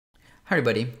Hi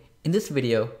everybody, in this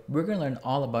video we're going to learn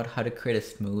all about how to create a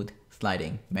smooth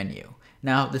sliding menu.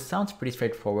 Now this sounds pretty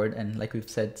straightforward, and like we've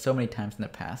said so many times in the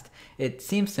past, it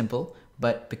seems simple,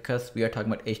 but because we are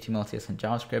talking about HTML, CSS, and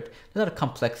JavaScript, there's a lot of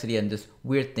complexity and just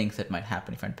weird things that might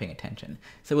happen if you're not paying attention.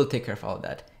 So we'll take care of all of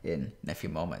that in a few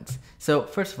moments. So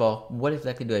first of all, what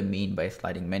exactly do I mean by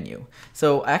sliding menu?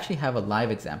 So I actually have a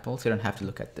live example, so you don't have to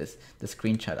look at the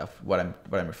screenshot of what I'm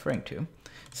referring to.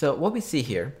 So what we see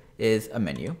here is a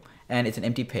menu, and it's an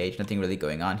empty page, nothing really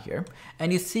going on here.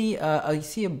 And you see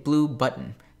a blue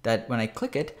button that when I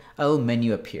click it, a little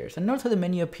menu appears. And notice how the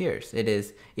menu appears. It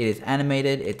is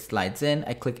animated, it slides in.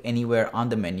 I click anywhere on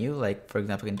the menu, like for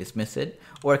example, I can dismiss it,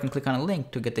 or I can click on a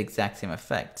link to get the exact same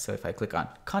effect. So if I click on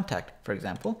contact, for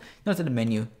example, notice that the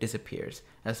menu disappears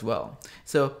as well.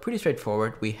 So pretty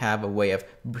straightforward. We have a way of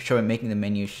making the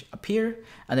menu appear,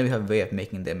 and then we have a way of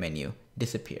making the menu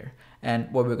disappear.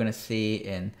 And what we're going to see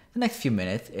in the next few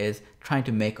minutes is trying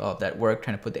to make all of that work,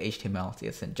 trying to put the HTML,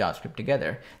 CSS, and JavaScript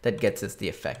together that gets us the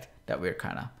effect that we're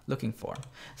kind of looking for.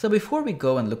 So before we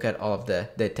go and look at all of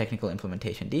the technical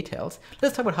implementation details,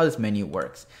 let's talk about how this menu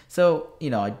works. So,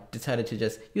 I decided to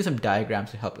just use some diagrams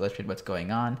to help illustrate what's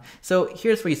going on. So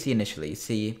here's what you see initially. You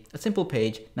see a simple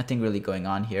page, nothing really going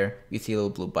on here. You see a little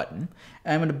blue button.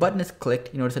 And when the button is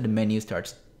clicked, you notice that the menu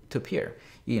starts to appear.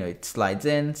 It slides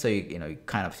in, so you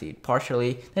kind of see it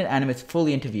partially, then it animates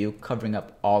fully into view, covering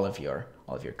up all of your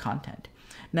content.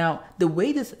 Now, the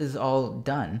way this is all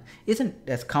done isn't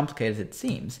as complicated as it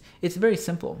seems. It's very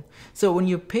simple. So when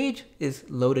your page is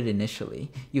loaded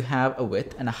initially, you have a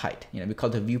width and a height. We call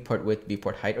it the viewport width,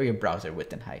 viewport height, or your browser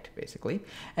width and height, basically.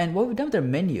 And what we've done with our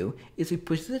menu is we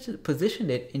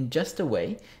positioned it in just a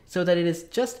way so that it is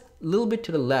just a little bit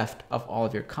to the left of all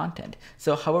of your content.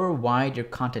 So however wide your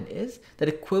content is, that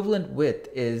equivalent width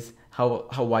is how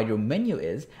wide your menu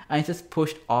is, and it's just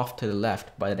pushed off to the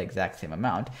left by that exact same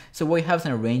amount. So what we have is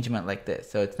an arrangement like this.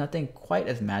 So it's nothing quite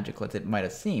as magical as it might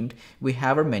have seemed. We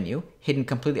have our menu hidden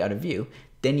completely out of view.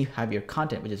 Then you have your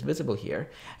content, which is visible here.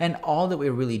 And all that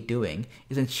we're really doing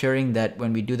is ensuring that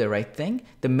when we do the right thing,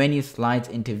 the menu slides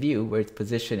into view where its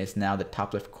position is now the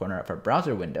top left corner of our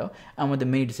browser window. And when the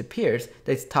menu disappears,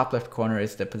 its top left corner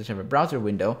is the position of our browser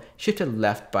window, shifted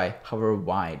left by however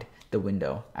wide the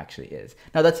window actually is.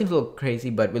 Now that seems a little crazy,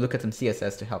 but we look at some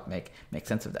CSS to help make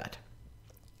sense of that.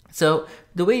 So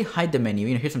the way you hide the menu,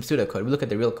 here's some pseudocode, we'll look at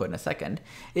the real code in a second,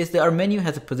 is that our menu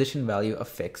has a position value of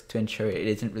fixed to ensure it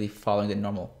isn't really following the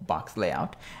normal box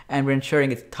layout. And we're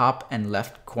ensuring its top and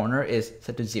left corner is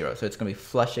set to 0. So it's going to be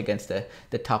flush against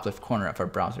the top left corner of our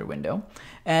browser window.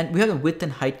 And we have the width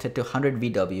and height set to 100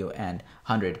 VW and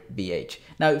 100 VH.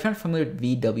 Now, if you're not familiar with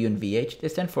VW and VH, they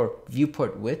stand for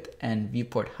viewport width and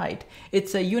viewport height.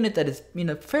 It's a unit that is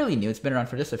fairly new. It's been around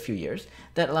for just a few years.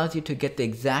 That allows you to get the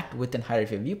exact width and height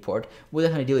of your viewport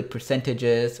without having to deal with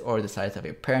percentages or the size of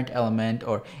your parent element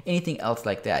or anything else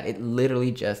like that. It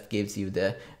literally just gives you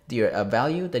a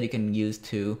value that you can use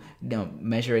to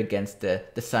measure against the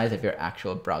size of your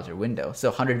actual browser window. So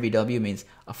 100 VW means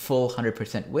a full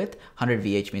 100% width, 100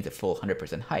 VH means a full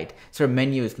 100% height. So our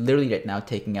menu is literally right now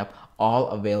taking up all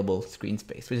available screen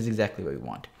space, which is exactly what we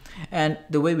want. And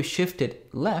the way we shift it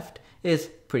left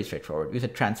is pretty straightforward. We use a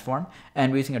transform,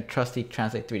 and we're using a trusty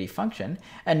translate 3D function.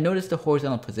 And notice the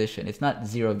horizontal position. It's not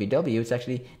 0 VW, it's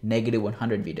actually negative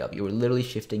 100 VW. We're literally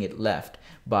shifting it left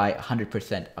by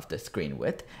 100% of the screen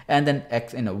width. And then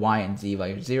X and Y and Z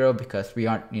value 0 because we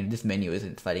aren't, this menu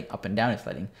isn't sliding up and down, it's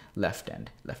sliding left and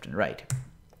right.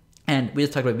 And we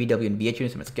just talked about VW and VH units, so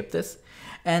I'm going to skip this.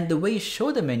 And the way you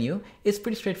show the menu is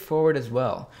pretty straightforward as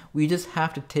well. We just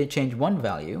have to change one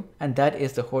value, and that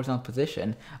is the horizontal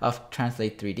position of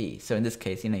translate 3D. So in this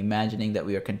case, imagining that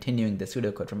we are continuing the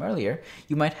pseudocode from earlier,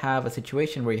 you might have a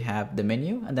situation where you have the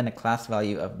menu and then a class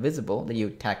value of visible that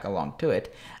you tack along to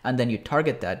it. And then you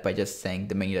target that by just saying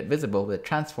the menu.visible with a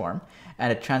transform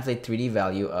and a translate 3D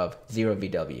value of 0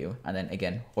 VW. And then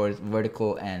again,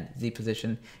 vertical and Z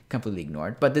position completely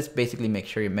ignored. But this basically makes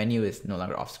sure your menu is no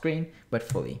longer off screen, but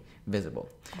fully visible.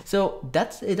 So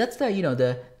that's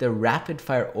the rapid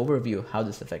fire overview of how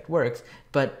this effect works,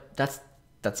 but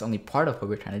that's only part of what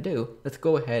we're trying to do. Let's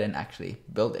go ahead and actually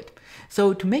build it.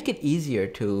 So to make it easier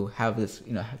to have this,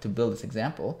 to build this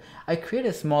example, I created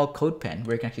a small code pen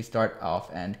where you can actually start off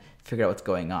and figure out what's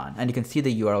going on. And you can see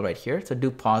the URL right here. So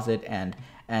do pause it and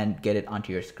get it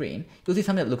onto your screen. You'll see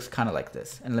something that looks kind of like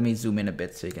this. And let me zoom in a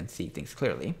bit so you can see things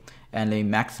clearly. And let me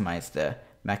maximize the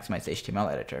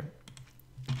HTML editor.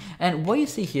 And what you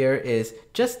see here is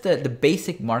just the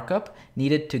basic markup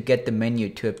needed to get the menu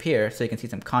to appear, so you can see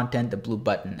some content, the blue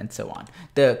button, and so on.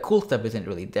 The cool stuff isn't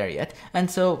really there yet. And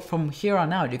so from here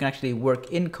on out, you can actually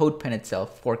work in CodePen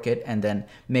itself, fork it, and then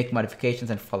make modifications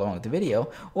and follow along with the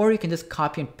video. Or you can just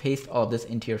copy and paste all of this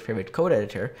into your favorite code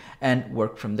editor and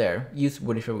work from there. Use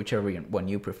whichever one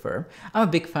you prefer. I'm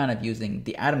a big fan of using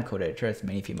the Atom code editor, as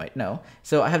many of you might know.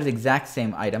 So I have this exact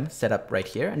same item set up right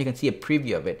here, and you can see a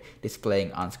preview of it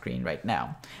displaying on screen right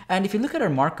now. And if you look at our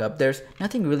markup, there's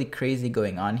nothing really crazy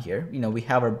going on here. We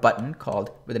have our button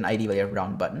called with an ID value of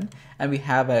round button, and we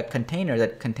have a container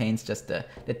that contains just the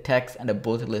text and a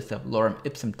bulleted list of lorem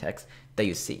ipsum text that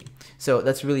you see. So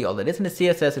that's really all that is. And the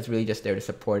CSS is really just there to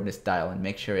support the style and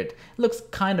make sure it looks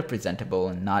kind of presentable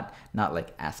and not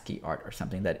like ASCII art or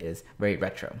something that is very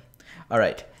retro. All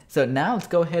right, so now let's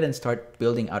go ahead and start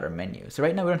building out our menu. So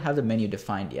right now we don't have the menu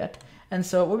defined yet. And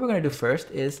so what we're going to do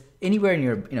first is anywhere in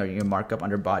your markup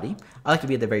under body, I like to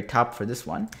be at the very top for this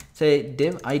one. Say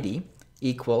div ID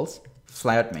equals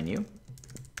flyout menu.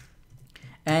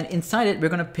 And inside it, we're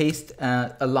going to paste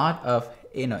a lot of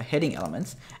heading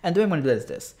elements. And the way I'm going to do that is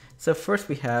this. So first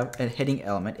we have a heading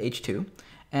element, h2.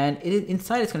 And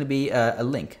inside it's going to be a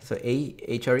link, so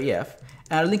href.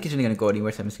 And our link isn't going to go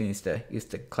anywhere, so I'm just going to use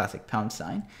the classic pound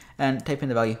sign and type in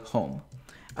the value home.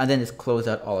 And then just close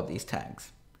out all of these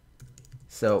tags.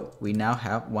 So we now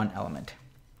have one element.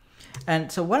 And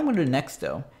so what I'm going to do next,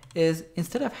 though, is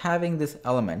instead of having this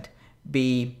element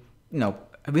be,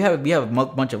 we have a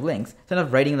bunch of links, instead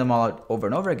of writing them all out over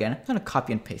and over again, I'm going to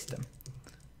copy and paste them.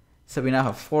 So we now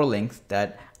have 4 links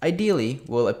that ideally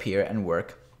will appear and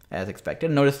work as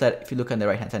expected. Notice that if you look on the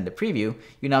right hand side in the preview,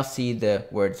 you now see the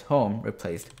words home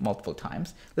replaced multiple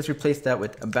times. Let's replace that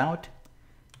with about,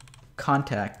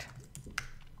 contact,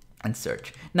 and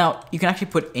search. Now, you can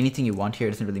actually put anything you want here.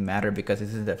 It doesn't really matter because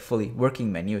this is a fully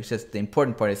working menu. It's just the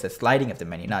important part is the sliding of the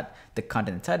menu, not the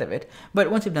content inside of it. But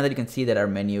once you've done that, you can see that our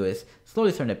menu is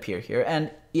slowly starting to appear here.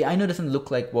 And yeah, I know it doesn't look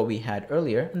like what we had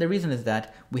earlier. And the reason is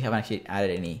that we haven't actually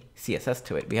added any CSS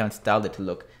to it. We haven't styled it to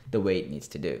look the way it needs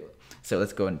to do. So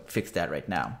let's go and fix that right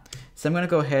now. So I'm going to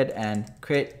go ahead and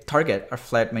target our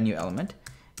flyout menu element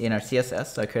in our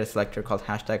CSS. So I create a selector called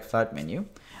 #flyout_menu.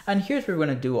 And here's where we're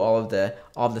going to do all of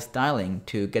the styling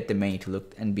to get the menu to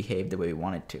look and behave the way we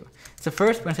want it to. So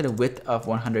first, we're going to set a width of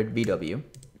 100 VW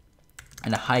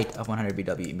and a height of 100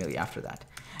 VW immediately after that.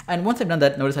 And once I've done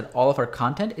that, notice that all of our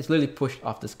content is literally pushed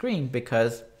off the screen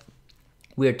because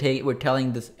we're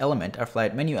telling this element, our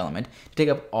flyout menu element, to take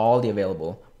up all the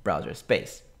available browser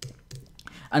space.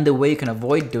 And the way you can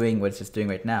avoid doing what it's just doing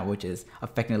right now, which is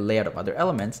affecting the layout of other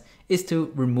elements, is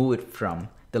to remove it from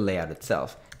the layout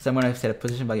itself. So I'm going to set a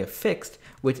position value of fixed,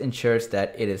 which ensures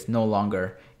that it is no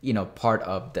longer, part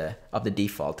of the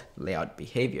default layout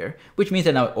behavior, which means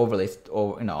that now it overlays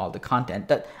all the content.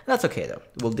 That's okay though.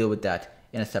 We'll deal with that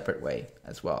in a separate way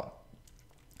as well.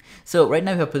 So right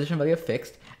now we have position value of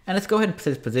fixed, and let's go ahead and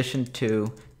set its position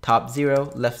to top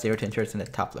 0, left 0 to ensure it's in the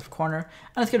top left corner,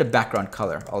 and let's get a background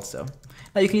color also.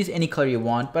 Now you can use any color you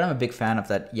want, but I'm a big fan of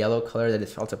that yellow color that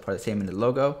is also part of the same in the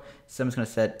logo. So I'm just going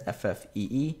to set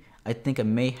FFEE. I think I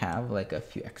may have like a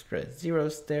few extra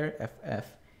zeros there.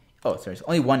 It's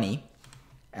only one E.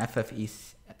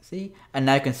 FFEC. And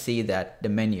now you can see that the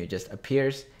menu just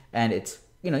appears and it's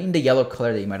in the yellow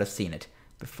color that you might have seen it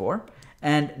before.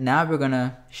 And now we're going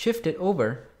to shift it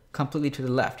over completely to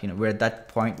the left. We're at that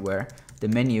point where the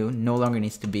menu no longer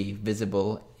needs to be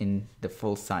visible in the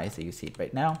full size that you see it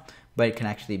right now, but it can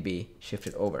actually be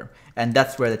shifted over. And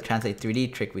that's where the translate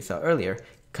 3D trick we saw earlier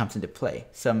comes into play.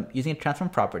 So I'm using a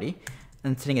transform property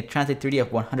and setting a translate 3D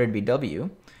of 100 VW, and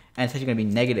it's actually going to be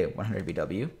negative 100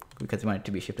 VW because we want it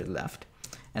to be shifted left,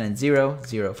 and then 0,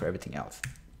 0 for everything else.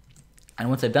 And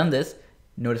once I've done this,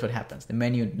 notice what happens. The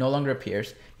menu no longer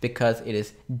appears because it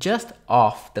is just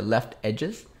off the left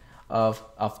edges of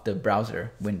the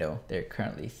browser window they're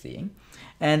currently seeing.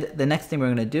 And the next thing we're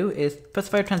going to do is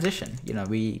specify a transition.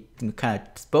 We kind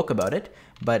of spoke about it,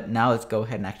 but now let's go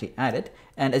ahead and actually add it.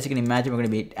 And as you can imagine, we're going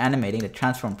to be animating the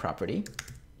transform property.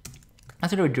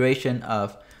 Let's do a duration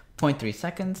of 0.3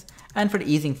 seconds. And for the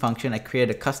easing function, I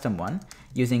created a custom one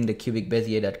using the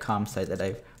cubicbezier.com site that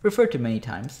I've referred to many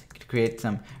times to create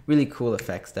some really cool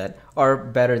effects that are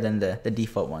better than the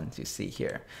default ones you see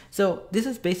here. So this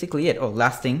is basically it. Oh,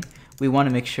 last thing, we want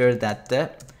to make sure that the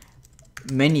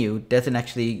menu doesn't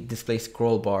actually display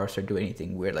scroll bars or do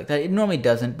anything weird like that. It normally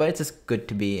doesn't, but it's just good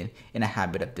to be in a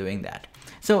habit of doing that.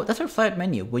 So that's our flyout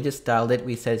menu. We just styled it.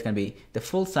 We said it's going to be the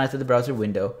full size of the browser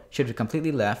window, should be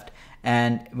completely left,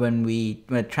 and when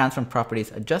the transform property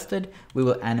is adjusted, we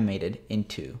will animate it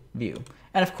into view.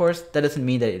 And of course, that doesn't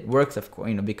mean that it works, of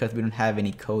course, because we don't have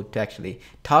any code to actually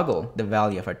toggle the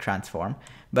value of our transform,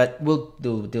 but we'll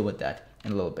deal with that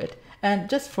in a little bit. And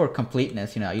just for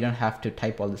completeness, you don't have to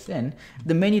type all this in.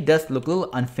 The menu does look a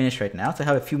little unfinished right now, so I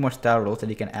have a few more style rules that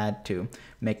you can add to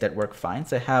make that work fine.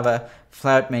 So I have a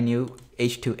flyout menu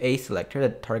H2A selector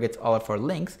that targets all of our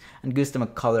links and gives them a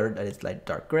color that is light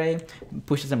dark gray,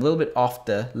 pushes them a little bit off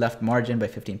the left margin by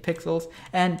 15 pixels,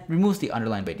 and removes the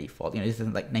underline by default. This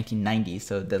isn't like 1990,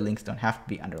 so the links don't have to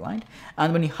be underlined.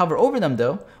 And when you hover over them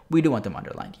though, we do want them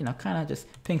underlined, kind of just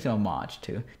paying some homage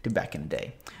to back in the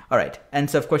day. All right, and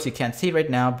so of course you can't see it right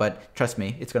now, but trust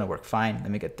me, it's gonna work fine. Let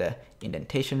me get the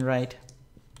indentation right.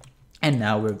 And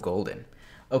now we're golden.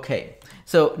 Okay,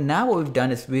 so now what we've done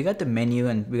is we got the menu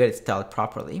and we got it styled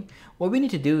properly. What we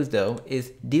need to do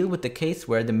is deal with the case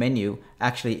where the menu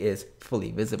actually is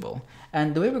fully visible.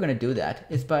 And the way we're going to do that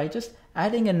is by just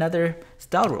adding another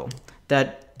style rule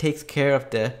that takes care of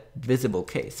the visible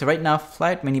case. So right now,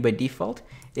 flyout menu by default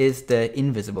is the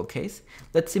invisible case.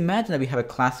 Let's imagine that we have a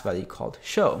class value called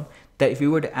show that if we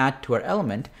were to add to our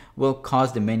element will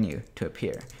cause the menu to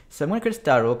appear. So I'm going to create a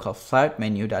style rule called flyout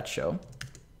menu.show.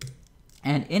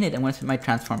 And in it, I'm going to set my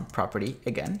transform property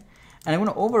again. And I'm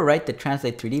going to overwrite the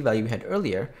translate 3D value we had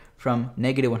earlier from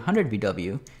 -100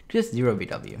 VW to just 0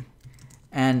 VW.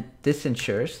 And this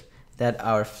ensures that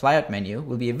our flyout menu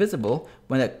will be visible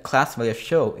when the class value of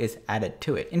show is added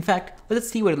to it. In fact, let's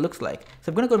see what it looks like.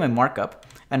 So I'm going to go to my markup,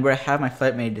 and where I have my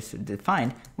flyout menu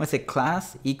defined, I'm going to say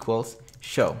class equals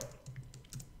show.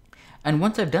 And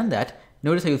once I've done that,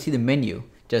 notice how you'll see the menu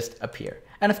just appear.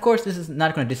 And of course, this is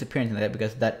not going to disappear into that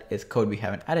because that is code we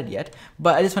haven't added yet.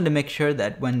 But I just want to make sure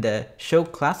that when the show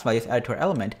class value is added to our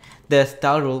element, the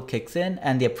style rule kicks in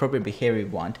and the appropriate behavior we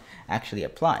want actually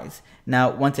applies.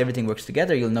 Now, once everything works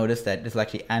together, you'll notice that this will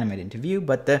actually animate into view,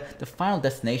 but the final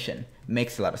destination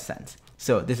makes a lot of sense.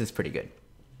 So this is pretty good.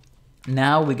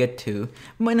 Now we get to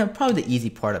probably the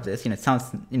easy part of this. It sounds,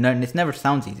 it never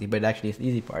sounds easy, but it actually is the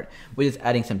easy part, which is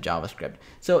adding some JavaScript.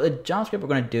 So the JavaScript we're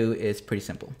going to do is pretty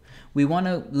simple. We want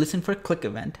to listen for a click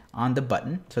event on the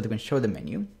button so that we can show the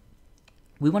menu.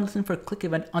 We want to listen for a click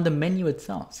event on the menu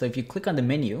itself. So if you click on the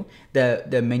menu,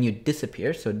 the menu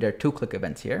disappears. So there are two click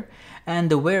events here. And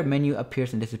the where menu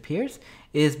appears and disappears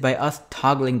is by us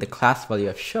toggling the class value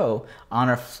of show on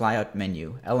our flyout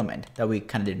menu element that we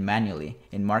kind of did manually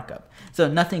in markup. So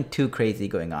nothing too crazy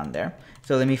going on there.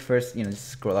 So let me first just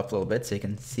scroll up a little bit so you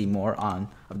can see more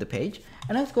of the page.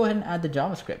 And let's go ahead and add the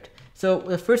JavaScript. So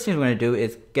the first thing we're going to do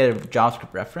is get a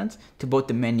JavaScript reference to both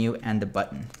the menu and the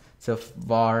button. So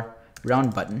var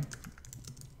round button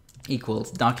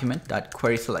equals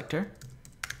document.querySelector,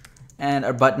 and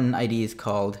our button ID is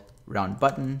called round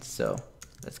button. So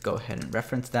let's go ahead and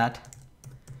reference that.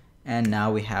 And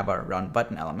now we have our round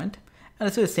button element. And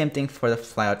let's do the same thing for the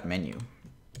flyout menu.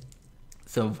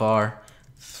 So var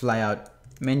flyout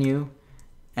menu,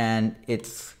 and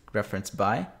it's referenced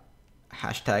by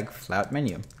hashtag flyout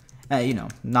menu.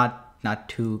 Not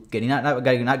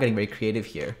getting very creative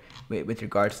here with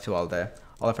regards to all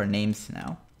of our names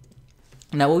now.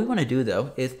 Now what we want to do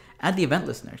though is add the event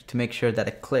listeners to make sure that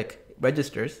a click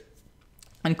registers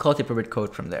and calls the appropriate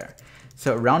code from there.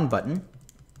 So round button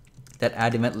that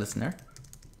add event listener,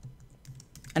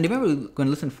 and the event we're going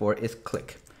to listen for is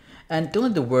click. And don't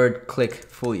let the word click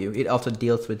fool you. It also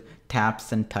deals with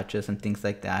taps and touches and things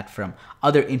like that from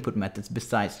other input methods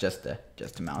besides just the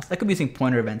mouse. That could be using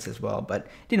pointer events as well, but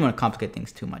didn't want to complicate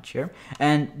things too much here.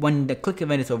 And when the click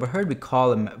event is overheard, we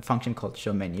call a function called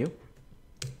show menu.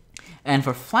 And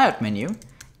for flyout menu,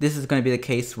 this is going to be the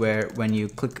case where when you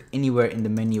click anywhere in the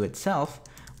menu itself,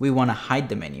 we want to hide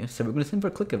the menu. So we're going to send for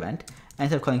a click event, and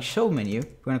instead of calling show menu,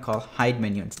 we're going to call hide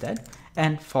menu instead,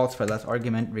 and false for the last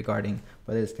argument regarding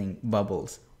whether this thing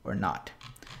bubbles or not.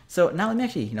 So now let me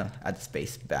actually, add the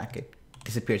space back. It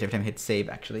disappears every time I hit save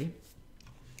actually.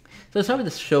 So let's start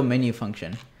with the show menu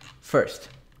function first.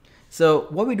 So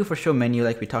what we do for show menu,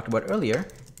 like we talked about earlier,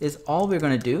 is all we're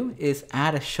going to do is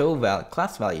add a show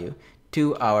class value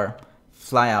to our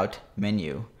flyout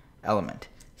menu element.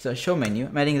 So show menu,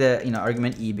 I'm adding the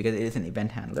argument e because it is an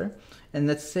event handler, and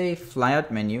let's say flyout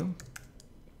menu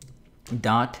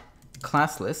dot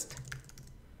class list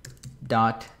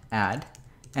dot add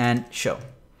and show.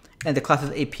 And the classes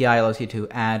API allows you to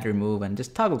add, remove, and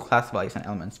just toggle class values and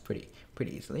elements pretty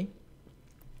easily.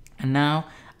 And now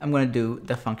I'm going to do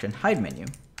the function hide menu.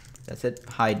 That's it.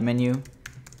 Hide menu.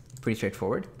 Pretty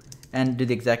straightforward. And do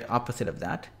the exact opposite of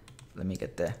that. Let me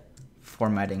get the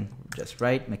formatting just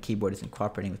right. My keyboard isn't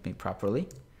cooperating with me properly.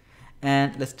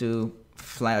 And let's do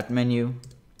flyout menu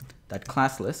dot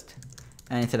class list.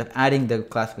 And instead of adding the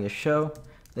class value of show,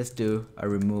 let's do a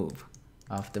remove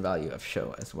of the value of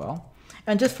show as well.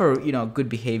 And just for good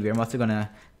behavior, I'm also gonna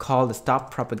call the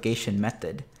stop propagation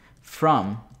method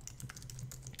from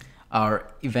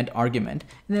our event argument.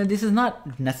 Now, this is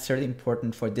not necessarily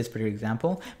important for this particular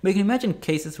example, but you can imagine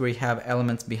cases where you have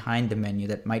elements behind the menu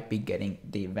that might be getting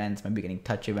the events, might be getting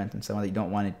touch events and so on that you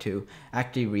don't want it to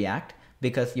actually react,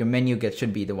 because your menu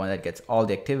should be the one that gets all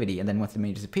the activity, and then once the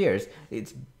menu disappears,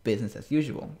 it's business as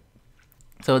usual.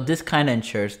 So this kind of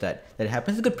ensures that it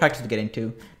happens. It's a good practice to get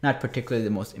into, not particularly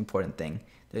the most important thing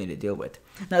that you need to deal with.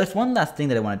 Now, there's one last thing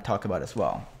that I want to talk about as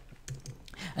well.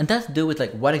 And that's to do with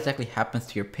what exactly happens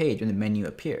to your page when the menu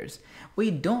appears. What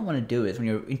you don't want to do is when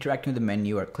you're interacting with the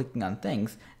menu or clicking on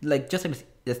things, just like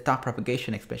the stop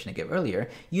propagation expression I gave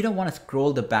earlier, you don't want to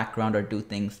scroll the background or do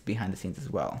things behind the scenes as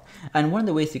well. And one of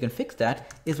the ways you can fix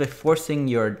that is by forcing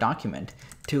your document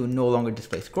to no longer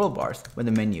display scroll bars when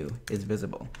the menu is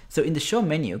visible. So in the show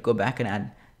menu, go back and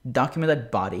add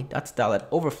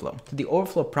document.body.style.overflow to the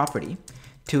overflow property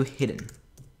to hidden.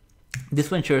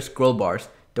 This will ensure scroll bars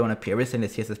don't appear. We're setting the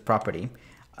CSS property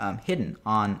hidden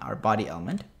on our body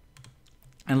element.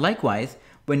 And likewise,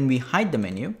 when we hide the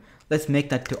menu, let's make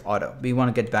that to auto. We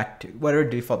want to get back to whatever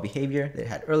default behavior they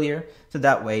had earlier, so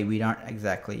that way we aren't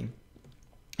exactly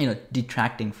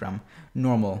detracting from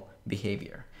normal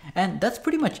behavior. And that's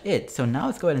pretty much it. So now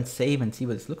let's go ahead and save and see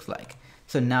what this looks like.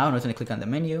 So now when I click on the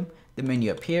menu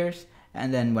appears,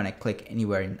 and then when I click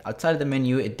anywhere outside of the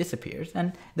menu, it disappears,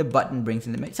 and the button brings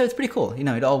in the menu. So it's pretty cool.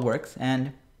 It all works.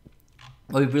 And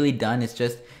what we've really done is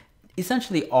just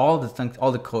essentially all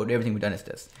the code, everything we've done is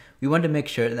this. We want to make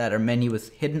sure that our menu is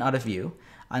hidden out of view,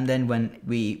 and then when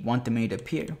we want the menu to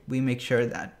appear, we make sure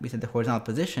that we set the horizontal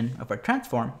position of our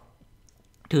transform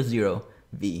to 0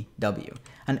 VW.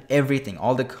 And everything,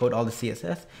 all the code, all the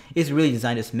CSS is really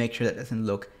designed to make sure that it doesn't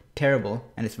look terrible,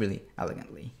 and it's really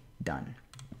elegantly done.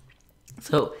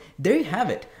 So there you have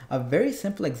it, a very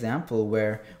simple example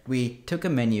where we took a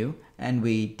menu and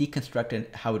we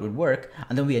deconstructed how it would work,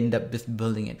 and then we ended up just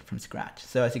building it from scratch.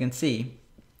 So as you can see,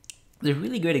 it's a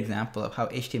really great example of how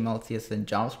HTML, CSS, and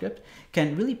JavaScript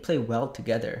can really play well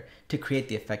together to create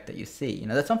the effect that you see.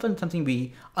 That's something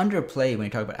we underplay when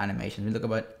you talk about animation. We look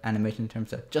about animation in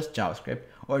terms of just JavaScript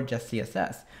or just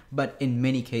CSS, but in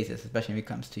many cases, especially when it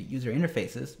comes to user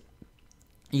interfaces,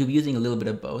 you'll be using a little bit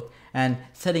of both and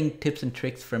setting tips and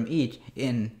tricks from each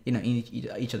in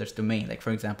each other's domain. Like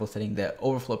for example, setting the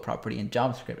overflow property in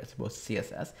JavaScript as opposed to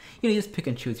CSS. You just pick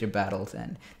and choose your battles,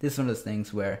 and this is one of those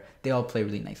things where they all play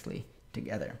really nicely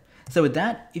together. So with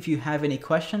that, if you have any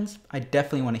questions, I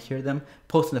definitely want to hear them.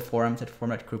 Post in the forums at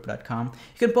forum.krupa.com.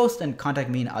 You can post and contact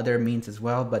me in other means as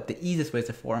well, but the easiest way is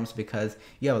the forums because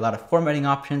you have a lot of formatting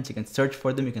options. You can search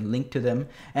for them, you can link to them,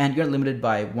 and you're not limited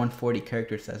by 140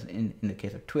 characters as in the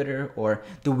case of Twitter, or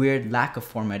the weird lack of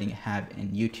formatting you have in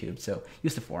YouTube. So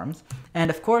use the forums. And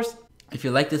of course, if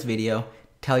you like this video,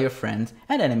 tell your friends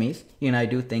and enemies. I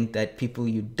do think that people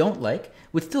you don't like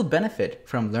would still benefit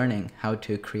from learning how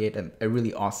to create a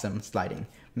really awesome sliding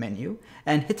menu.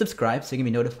 And hit subscribe so you can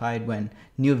be notified when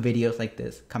new videos like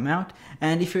this come out.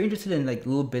 And if you're interested in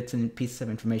little bits and pieces of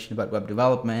information about web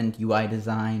development, UI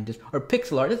design, or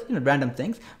pixel art, just random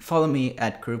things, follow me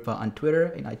at Krupa on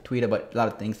Twitter. I tweet about a lot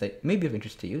of things that may be of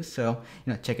interest to you, so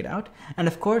check it out. And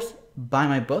of course, buy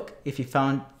my book if you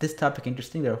found this topic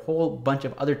interesting. There are a whole bunch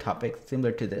of other topics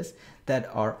similar to this that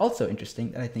are also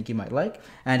interesting that I think you might like.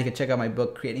 And you can check out my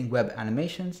book, Creating Web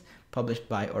Animations, published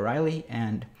by O'Reilly.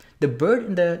 And the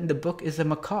bird in the book is a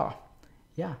macaw.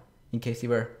 Yeah, in case you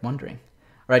were wondering.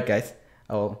 All right, guys,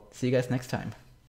 I'll see you guys next time.